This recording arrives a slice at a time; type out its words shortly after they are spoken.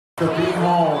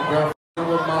home, bro.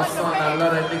 With my son, I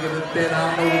love that nigga to death.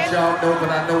 I don't know what y'all know, but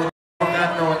I know what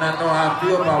I know, and I know how I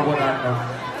feel about what I know.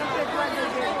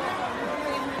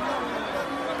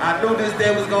 I knew this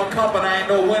day was gonna come, but I ain't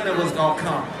know when it was gonna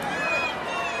come.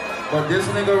 But this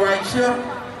nigga right here,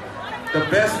 the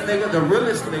best nigga, the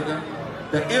realest nigga,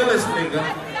 the illest nigga,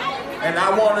 and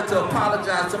I wanted to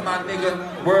apologize to my nigga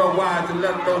worldwide to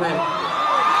let him know that,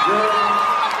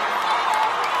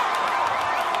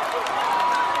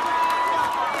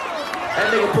 that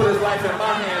nigga put his life in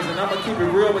my hands, and I'm gonna keep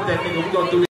it real with that nigga. We gonna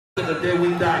do this till the day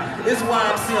we die. This is why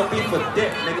I'm CMB for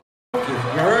death, nigga. You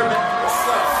heard me? What's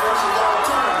up, fresh and long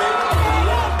time,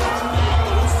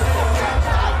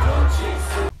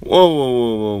 baby?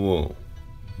 Whoa.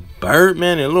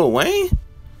 Birdman and Lil Wayne?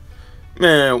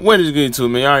 Man, what is good to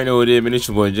man? Y'all already know what it is, man. It's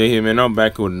your boy Jay here, man. I'm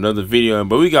back with another video,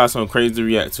 but we got something crazy to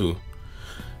react to.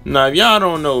 Now, if y'all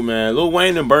don't know, man, Lil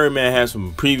Wayne and Birdman had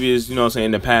some previous, you know what I'm saying,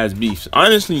 in the past beefs.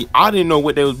 Honestly, I didn't know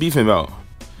what they was beefing about.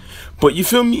 But you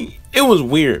feel me? It was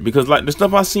weird because like the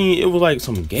stuff I seen, it was like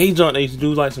some gay junk they used to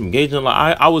do, like some gay junk.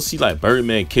 Like I would see like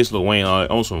Birdman kiss Lil Wayne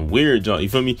on some weird junk. You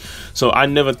feel me? So I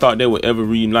never thought they would ever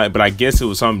reunite, but I guess it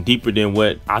was something deeper than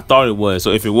what I thought it was.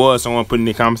 So if it was, someone put in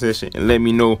the comment section and let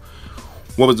me know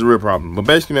what was the real problem. But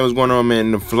basically, man, what's going on,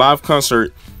 man? In the live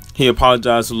concert, he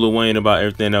apologized to Lil Wayne about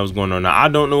everything that was going on. Now I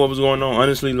don't know what was going on,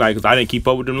 honestly, like, cause I didn't keep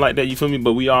up with them like that. You feel me?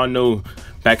 But we all know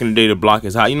back in the day, the block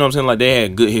is hot. You know what I'm saying? Like, they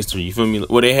had good history. You feel me?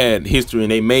 Well, they had history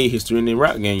and they made history in the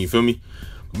rap game. You feel me?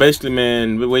 Basically,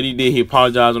 man, what he did, he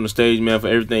apologized on the stage, man, for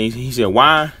everything. He said,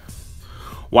 why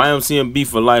YMCMB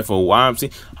for life, or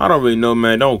YMC? I don't really know,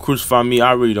 man. Don't crucify me.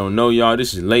 I really don't know, y'all.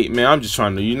 This is late, man. I'm just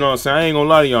trying to, you know what I'm saying? I ain't gonna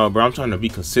lie to y'all, bro. I'm trying to be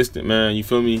consistent, man. You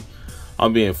feel me?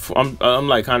 I'm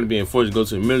like kind of being forced to go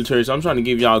to the military, so I'm trying to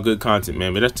give y'all good content,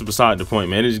 man. But that's beside the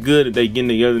point, man. It's good that they getting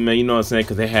together, man. You know what I'm saying?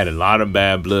 Because they had a lot of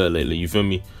bad blood lately. You feel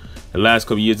me? The last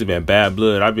couple years have been bad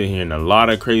blood. I've been hearing a lot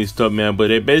of crazy stuff, man. But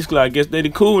they basically, I guess they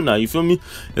cool now. You feel me?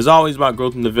 It's always about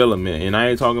growth and development, and I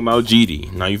ain't talking about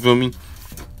GD. Now, you feel me?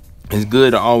 It's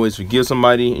good to always forgive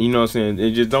somebody, you know what I'm saying?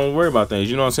 It just don't worry about things,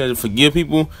 you know what I'm saying? Forgive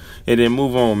people and then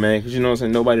move on, man. Because you know what I'm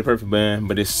saying? Nobody perfect, man.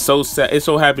 But it's so sad. It's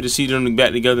so happy to see them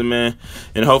back together, man.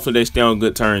 And hopefully they stay on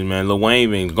good terms, man. Lil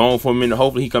Wayne been gone for a minute.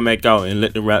 Hopefully he come back out and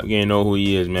let the rap game know who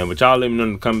he is, man. But y'all let me know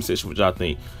in the comment section what y'all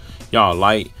think. Y'all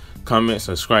like, comment,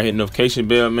 subscribe, hit the notification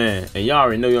bell, man. And y'all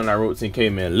already know you're on that road to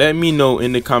 10K, man. Let me know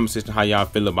in the comment section how y'all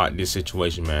feel about this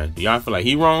situation, man. Do y'all feel like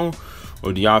he wrong?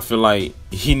 Or do y'all feel like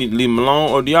he need to leave him alone?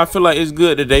 Or do y'all feel like it's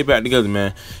good that they back together,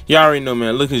 man? Y'all already know,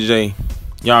 man. Look at Jay.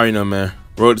 Y'all already know, man.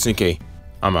 Road to 10K.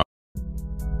 I'm out.